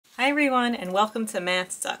everyone, and welcome to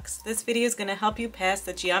MathSux. This video is going to help you pass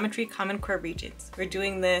the Geometry Common Core Regents. We're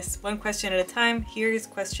doing this one question at a time. Here's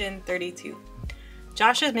question 32.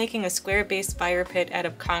 Josh is making a square-based fire pit out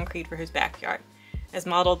of concrete for his backyard, as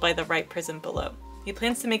modeled by the right prism below. He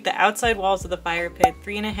plans to make the outside walls of the fire pit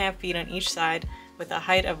 3.5 feet on each side with a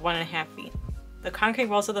height of 1.5 feet. The concrete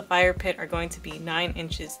walls of the fire pit are going to be 9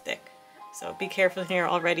 inches thick. So be careful here.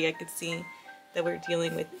 Already I could see that we're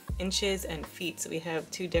dealing with inches and feet, so we have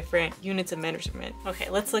two different units of measurement. Okay,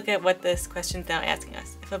 let's look at what this question's now asking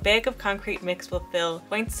us. If a bag of concrete mix will fill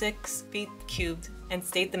 0.6 feet cubed and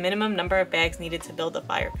state the minimum number of bags needed to build a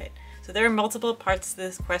fire pit. So there are multiple parts to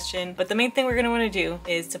this question, but the main thing we're going to want to do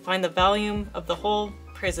is to find the volume of the whole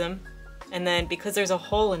prism, and then because there's a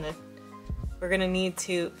hole in it, we're going to need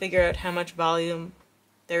to figure out how much volume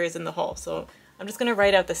there is in the hole. So I'm just going to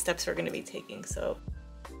write out the steps we're going to be taking. So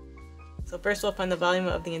first we'll find the volume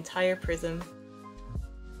of the entire prism.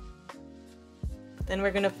 Then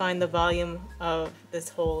we're going to find the volume of this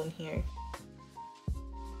hole in here.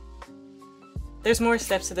 There's more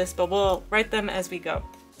steps to this, but we'll write them as we go.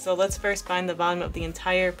 So let's first find the volume of the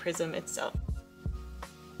entire prism itself.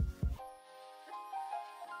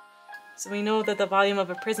 So we know that the volume of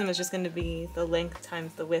a prism is just going to be the length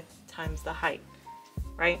times the width times the height,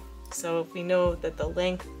 right? So if we know that the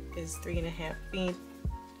length is 3.5 feet,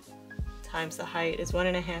 times the height is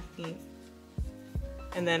 1.5 feet,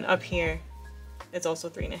 and then up here it's also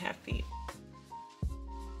 3.5 feet.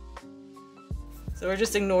 So we're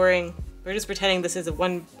just pretending this is a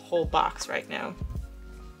one whole box right now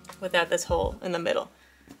without this hole in the middle.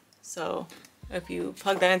 So if you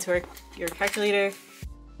plug that into your calculator,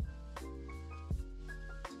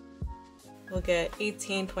 we'll get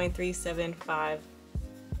 18.375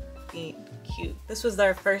 feet cubed. This was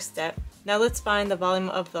our first step. Now let's find the volume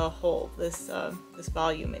of the hole, this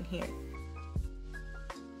volume in here.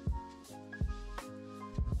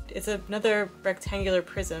 It's another rectangular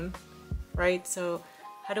prism, right? So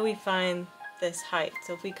how do we find this height?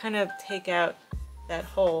 So if we kind of take out that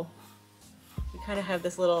hole, we kind of have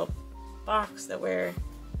this little box that we're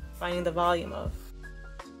finding the volume of.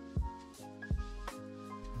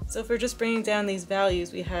 So if we're just bringing down these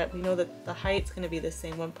values, we know that the height's going to be the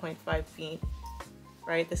same, 1.5 feet.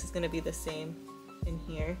 Right? This is going to be the same in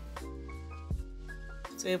here.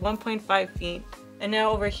 So we have 1.5 feet, and now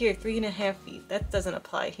over here 3.5 feet. That doesn't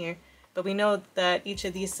apply here, but we know that each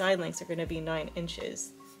of these side lengths are going to be 9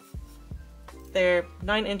 inches. They're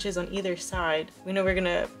 9 inches on either side. We know we're going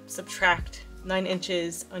to subtract 9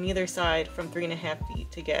 inches on either side from 3.5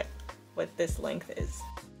 feet to get what this length is.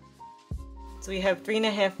 So we have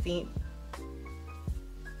 3.5 feet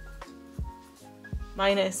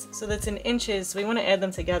minus, so that's in inches, so we want to add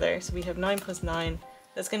them together. So we have 9 plus 9,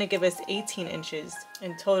 that's going to give us 18 inches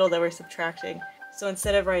in total that we're subtracting. So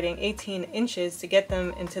instead of writing 18 inches to get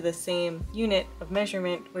them into the same unit of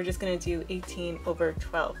measurement, we're just going to do 18 over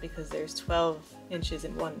 12 because there's 12 inches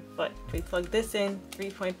in 1 foot. If we plug this in,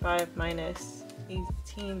 3.5 minus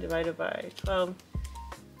 18 divided by 12,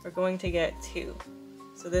 we're going to get 2.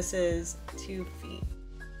 So this is 2 feet,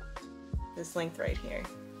 this length right here.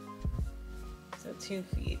 So 2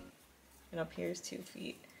 feet, and up here is 2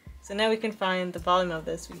 feet. So now we can find the volume of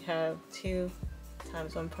this. We have 2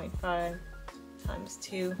 times 1.5 times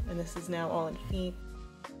 2, and this is now all in feet.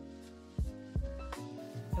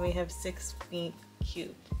 And we have 6 feet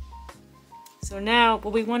cubed. So now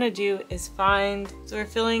what we want to do is so we're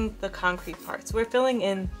filling the concrete part. So we're filling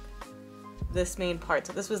in this main part.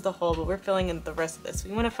 So this was the hole, but we're filling in the rest of this.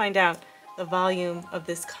 We want to find out the volume of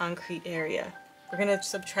this concrete area. We're going to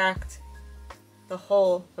subtract the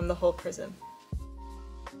hole from the whole prism,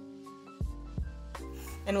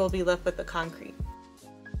 and we'll be left with the concrete.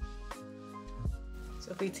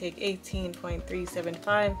 So if we take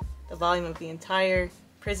 18.375, the volume of the entire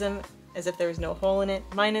prism as if there was no hole in it,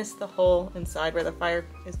 minus the hole inside where the fire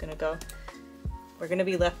is going to go, we're going to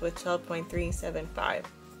be left with 12.375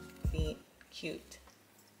 feet cubed.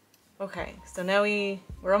 Okay, so now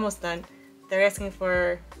we're almost done. They're asking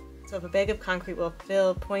for, so if a bag of concrete will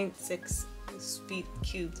fill 0.6 feet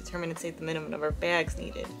cubed, determine and state the minimum number of bags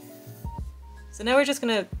needed. So now we're just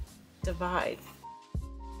going to divide.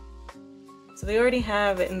 So they already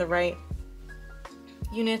have it in the right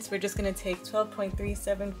units. We're just going to take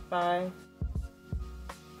 12.375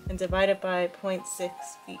 and divide it by 0.6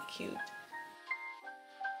 feet cubed.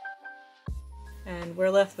 And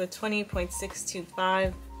we're left with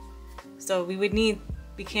 20.625. So we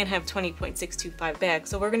can't have 20.625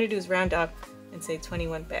 bags. So what we're going to do is round up and say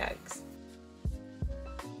 21 bags.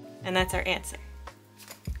 And that's our answer.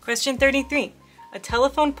 Question 33. A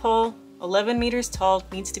telephone pole 11 meters tall,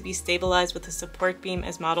 needs to be stabilized with a support beam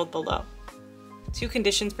as modeled below. Two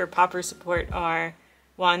conditions for proper support are: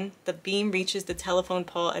 1. The beam reaches the telephone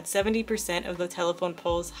pole at 70% of the telephone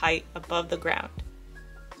pole's height above the ground.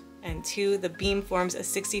 And 2. The beam forms a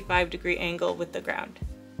 65-degree angle with the ground.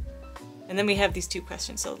 And then we have these two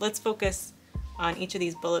questions. So let's focus on each of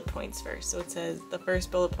these bullet points first. So it says, the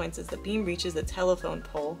first bullet point says the beam reaches the telephone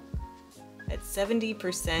pole at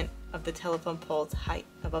 70% of the telephone pole's height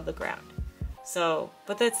above the ground. So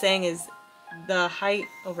what that's saying is the height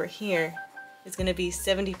over here is going to be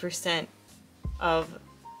 70% of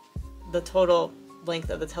the total length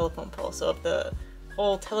of the telephone pole. So if the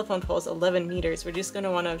whole telephone pole is 11 meters, we're just going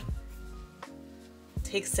to want to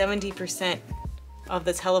take 70% of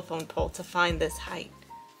the telephone pole to find this height.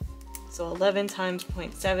 So 11 times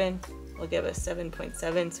 0.7 will give us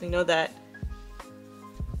 7.7. So we know that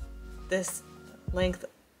this length,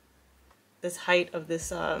 this height of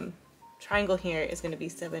this triangle here is going to be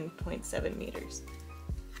 7.7 meters.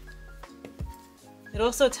 It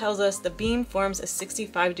also tells us the beam forms a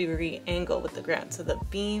 65-degree angle with the ground. So the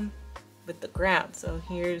beam with the ground. So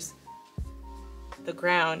here's the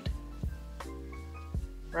ground,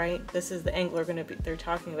 right? This is the angle they're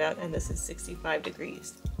talking about, and this is 65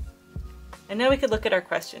 degrees. And now we could look at our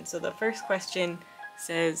question. So the first question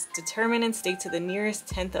says, determine and state to the nearest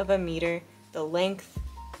tenth of a meter the length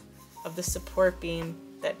of the support beam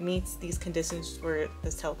that meets these conditions for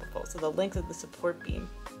this telephone pole. So the length of the support beam.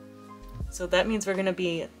 So that means we're going to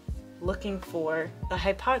be looking for the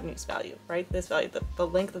hypotenuse value, right? This value, the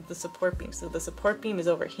length of the support beam. So the support beam is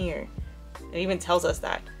over here. It even tells us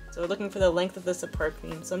that. So we're looking for the length of the support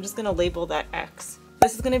beam. So I'm just going to label that X.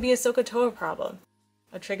 This is going to be a SOHCAHTOA problem,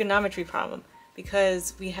 a trigonometry problem,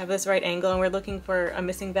 because we have this right angle and we're looking for a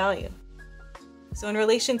missing value. So in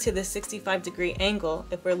relation to the 65-degree angle,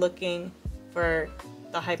 if we're looking for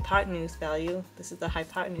the hypotenuse value, this is the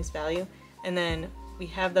hypotenuse value, and then we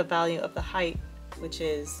have the value of the height, which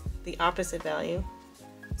is the opposite value.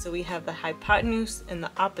 So we have the hypotenuse and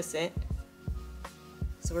the opposite.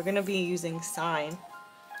 So we're going to be using sine.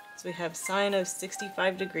 So we have sine of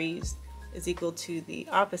 65 degrees is equal to the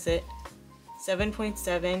opposite,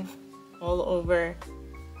 7.7 all over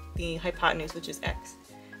the hypotenuse, which is x.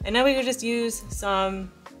 And now we could just use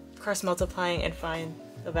some cross multiplying and find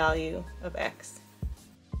the value of x.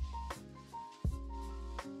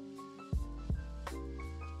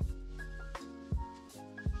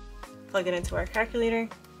 Plug it into our calculator.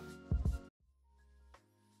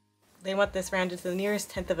 They want this rounded to the nearest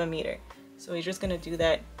tenth of a meter. So we're just going to do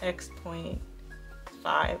that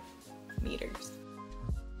x.5 meters.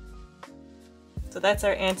 So that's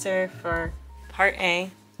our answer for part A.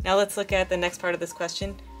 Now let's look at the next part of this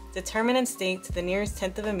question. Determine and state to the nearest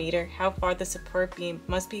tenth of a meter how far the support beam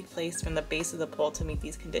must be placed from the base of the pole to meet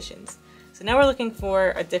these conditions. So now we're looking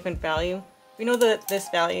for a different value. We know that this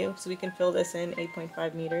value, so we can fill this in,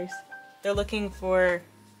 8.5 meters. They're looking for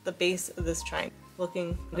the base of this triangle.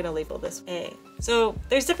 I'm going to label this A. So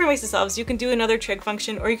there's different ways to solve. So you can do another trig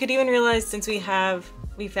function, or you could even realize since we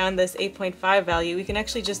found this 8.5 value, we can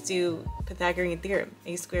actually just do Pythagorean theorem.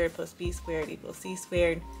 A squared plus b squared equals c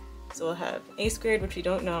squared. So we'll have a squared, which we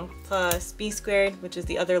don't know, plus b squared, which is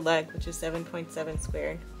the other leg, which is 7.7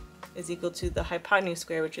 squared, is equal to the hypotenuse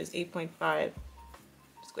squared, which is 8.5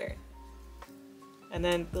 squared. And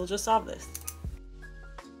then we'll just solve this.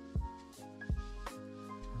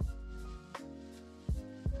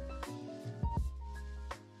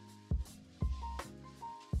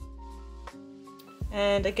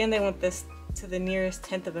 And again, they want this to the nearest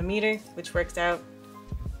tenth of a meter, which works out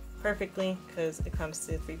perfectly because it comes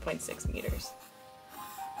to 3.6 meters.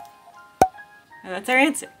 And that's our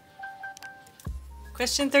answer.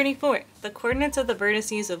 Question 34. The coordinates of the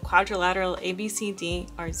vertices of quadrilateral ABCD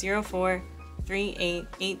are 0, 4, 3, 8,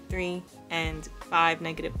 8, 3, and 5,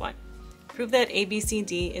 -1. Prove that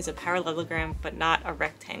ABCD is a parallelogram but not a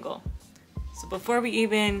rectangle. So before we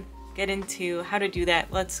even get into how to do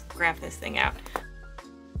that, let's graph this thing out.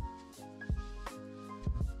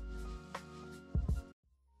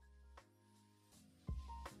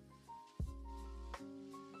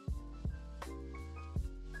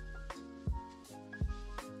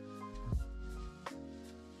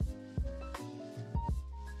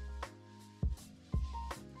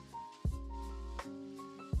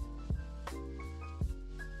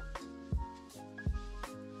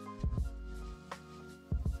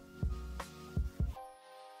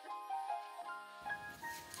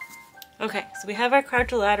 Okay, so we have our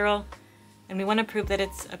quadrilateral and we want to prove that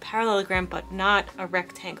it's a parallelogram but not a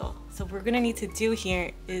rectangle. So what we're going to need to do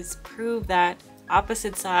here is prove that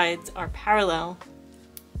opposite sides are parallel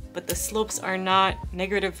but the slopes are not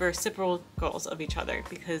negative reciprocals of each other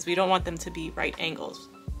because we don't want them to be right angles.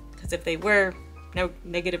 Because if they were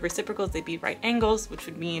negative reciprocals, they'd be right angles, which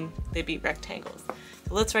would mean they'd be rectangles.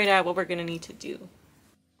 So let's write out what we're going to need to do.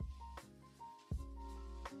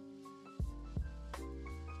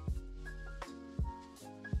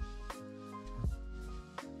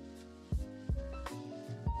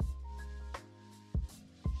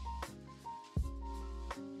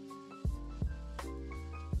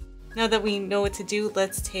 Now that we know what to do,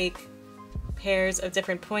 let's take pairs of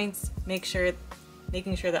different points, making sure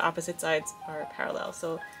the opposite sides are parallel.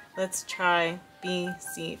 So let's try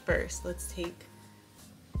BC first. Let's take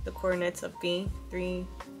the coordinates of B, 3,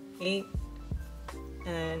 8,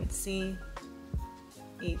 and C,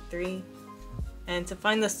 8, 3. And to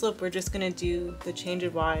find the slope, we're just going to do the change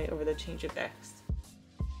of y over the change of x.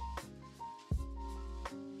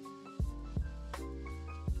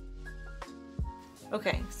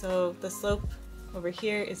 Okay, so the slope over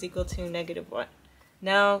here is equal to -1.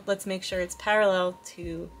 Now let's make sure it's parallel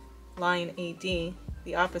to line AD,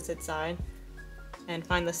 the opposite side, and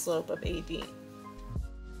find the slope of AD.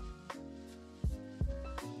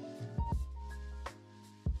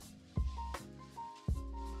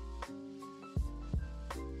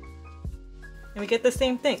 And we get the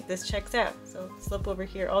same thing. This checks out. So slope over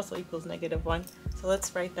here also equals -1. So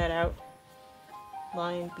let's write that out.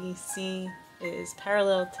 Line BC is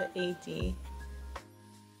parallel to AD.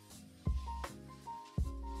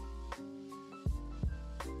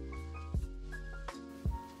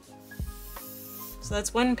 So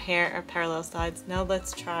that's one pair of parallel sides. Now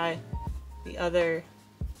let's try the other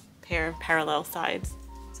pair of parallel sides.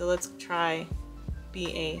 So let's try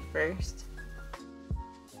BA first.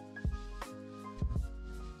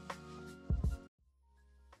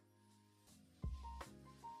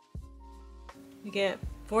 We get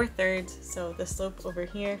 4/3, so the slope over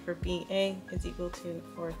here for BA is equal to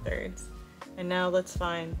 4/3. And now let's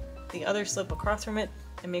find the other slope across from it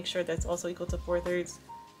and make sure that's also equal to 4/3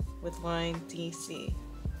 with line DC.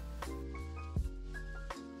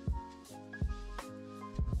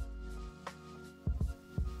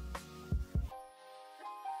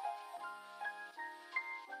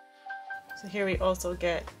 So here we also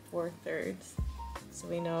get 4/3. So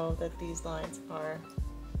we know that these lines are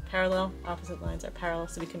parallel, opposite lines are parallel,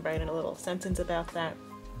 so we can write in a little sentence about that.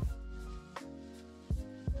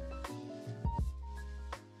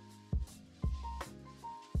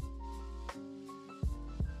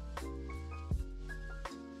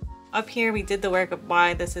 Up here we did the work of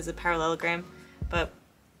why this is a parallelogram, but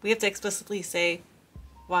we have to explicitly say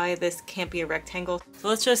why this can't be a rectangle. So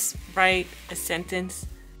let's just write a sentence.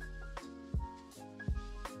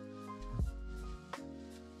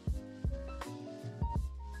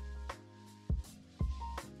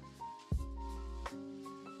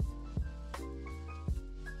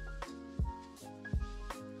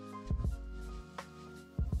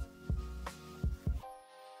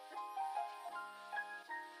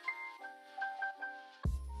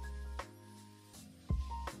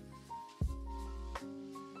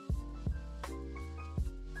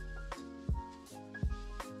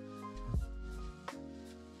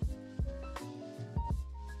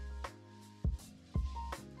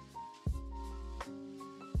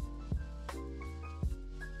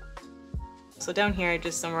 So down here I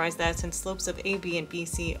just summarized that since slopes of AB and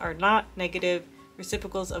BC are not negative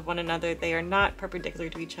reciprocals of one another, they are not perpendicular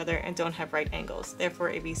to each other and don't have right angles.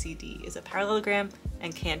 Therefore ABCD is a parallelogram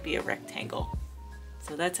and can't be a rectangle.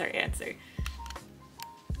 So that's our answer.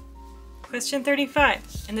 Question 35.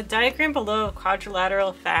 In the diagram below of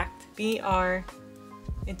quadrilateral fact, BR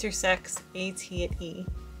intersects AT at E.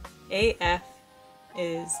 AF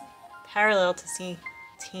is parallel to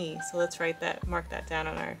CT. So let's write that, mark that down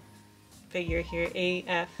on our figure here.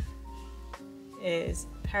 AF is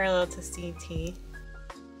parallel to CT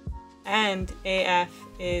and AF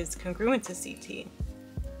is congruent to CT.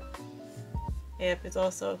 AF is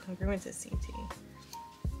also congruent to CT.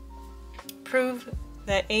 Prove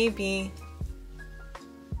that AB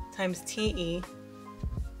times TE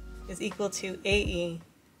is equal to AE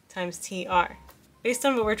times TR. Based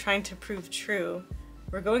on what we're trying to prove true,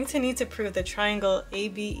 we're going to need to prove that triangle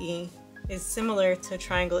ABE is similar to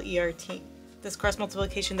triangle ERT. This cross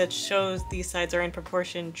multiplication that shows these sides are in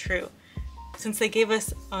proportion true. Since they gave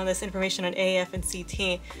us this information on AF and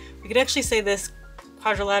CT, we could actually say this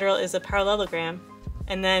quadrilateral is a parallelogram,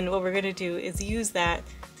 and then what we're going to do is use that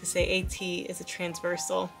to say AT is a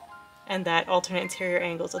transversal and that alternate interior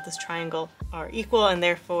angles of this triangle are equal and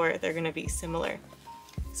therefore they're going to be similar.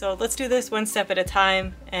 So let's do this one step at a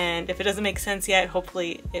time, and if it doesn't make sense yet,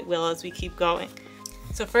 hopefully it will as we keep going.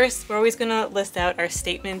 So first, we're always going to list out our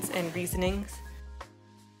statements and reasonings.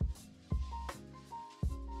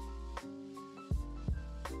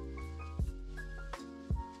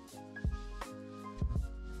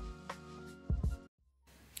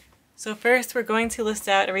 So first, we're going to list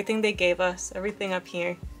out everything they gave us, everything up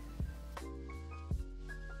here.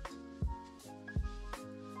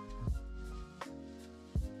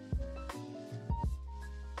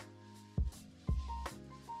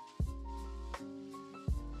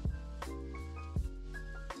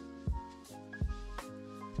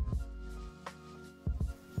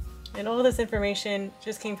 And all this information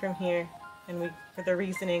just came from here, and for the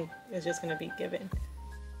reasoning is just going to be given.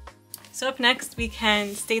 So up next, we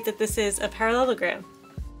can state that this is a parallelogram.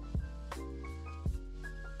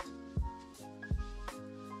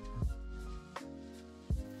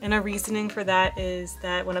 And our reasoning for that is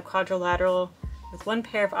that when a quadrilateral with one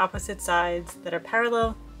pair of opposite sides that are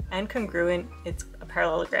parallel and congruent, it's a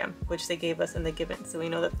parallelogram, which they gave us in the given, so we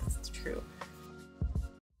know that this is true.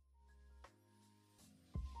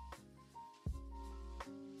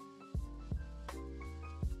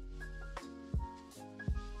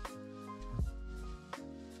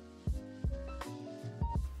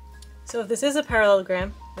 So if this is a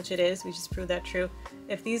parallelogram, which it is, we just proved that true,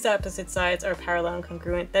 if these opposite sides are parallel and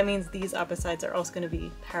congruent, that means these opposite sides are also going to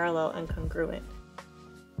be parallel and congruent.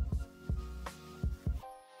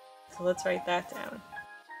 So let's write that down.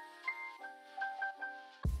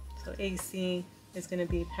 So AC is going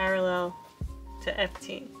to be parallel to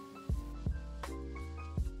FT.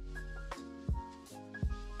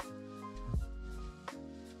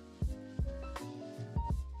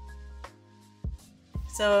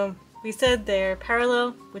 So we said they're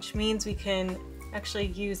parallel, which means we can actually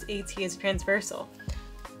use AT as transversal.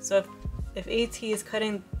 So if AT is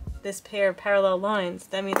cutting this pair of parallel lines,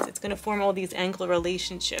 that means it's going to form all these angle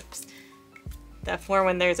relationships that form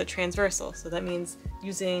when there's a transversal. So that means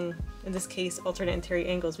using, in this case, alternate interior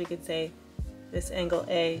angles, we could say this angle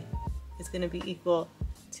A is going to be equal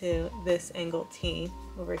to this angle T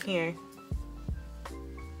over here,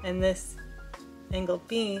 and this angle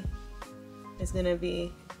B is going to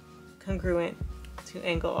be congruent to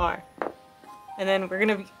angle R. And then we're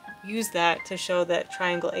going to use that to show that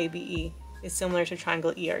triangle ABE is similar to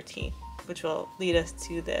triangle ERT, which will lead us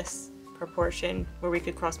to this proportion where we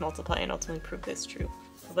could cross multiply and ultimately prove this true.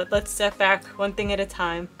 But let's step back one thing at a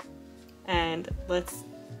time and let's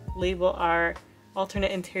label our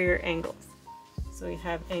alternate interior angles. So we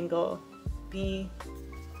have angle BAE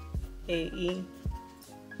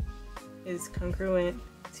is congruent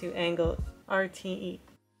to angle RTE.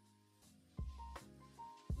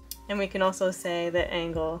 And we can also say that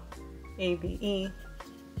angle ABE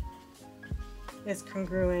is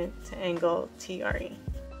congruent to angle TRE.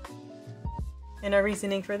 And our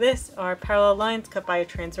reasoning for this are parallel lines cut by a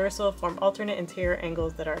transversal form alternate interior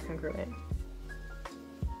angles that are congruent.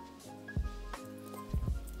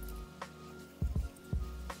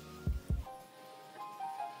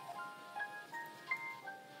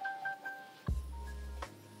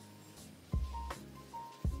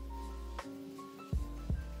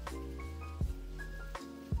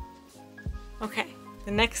 Okay,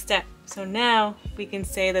 the next step. So now we can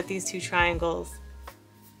say that these two triangles,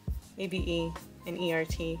 ABE and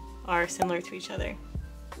ERT, are similar to each other.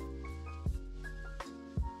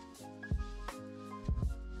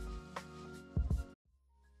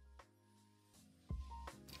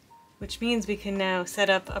 Which means we can now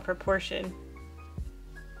set up a proportion,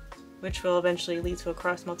 which will eventually lead to a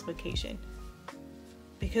cross multiplication,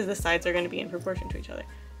 because the sides are going to be in proportion to each other.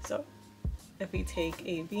 So if we take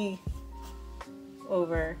AB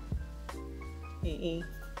over AE,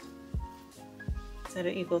 set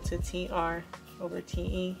it equal to TR over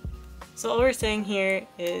TE. So all we're saying here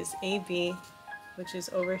is AB, which is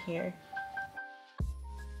over here,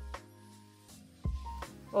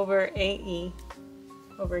 over AE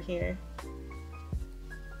over here,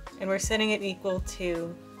 and we're setting it equal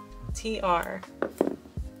to TR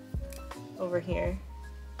over here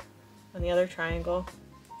on the other triangle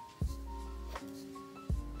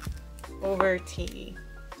over TE.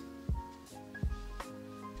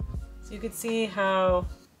 So you could see how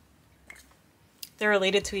they're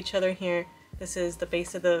related to each other here. This is the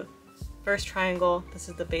base of the first triangle, this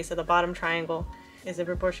is the base of the bottom triangle, is in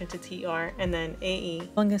proportion to TR, and then AE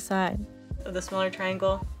longest side of the smaller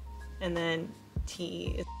triangle, and then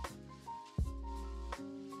TE is.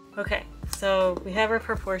 Okay, so we have our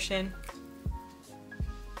proportion,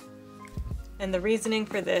 and the reasoning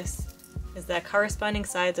for this is that corresponding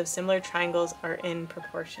sides of similar triangles are in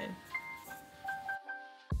proportion.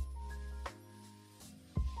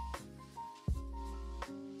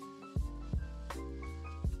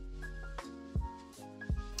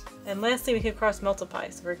 And lastly, we could cross multiply,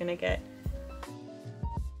 so we're going to get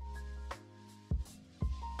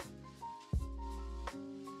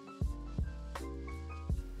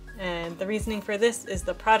and the reasoning for this is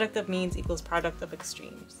the product of means equals product of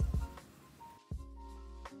extremes.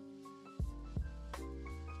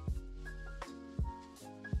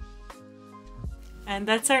 And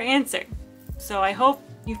that's our answer. So I hope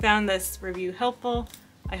you found this review helpful.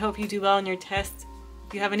 I hope you do well in your test.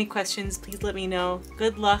 If you have any questions, please let me know.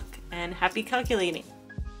 Good luck and happy calculating.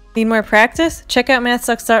 Need more practice? Check out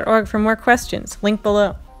MathSux.org for more questions. Link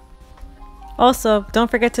below. Also,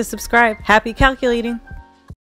 don't forget to subscribe. Happy calculating!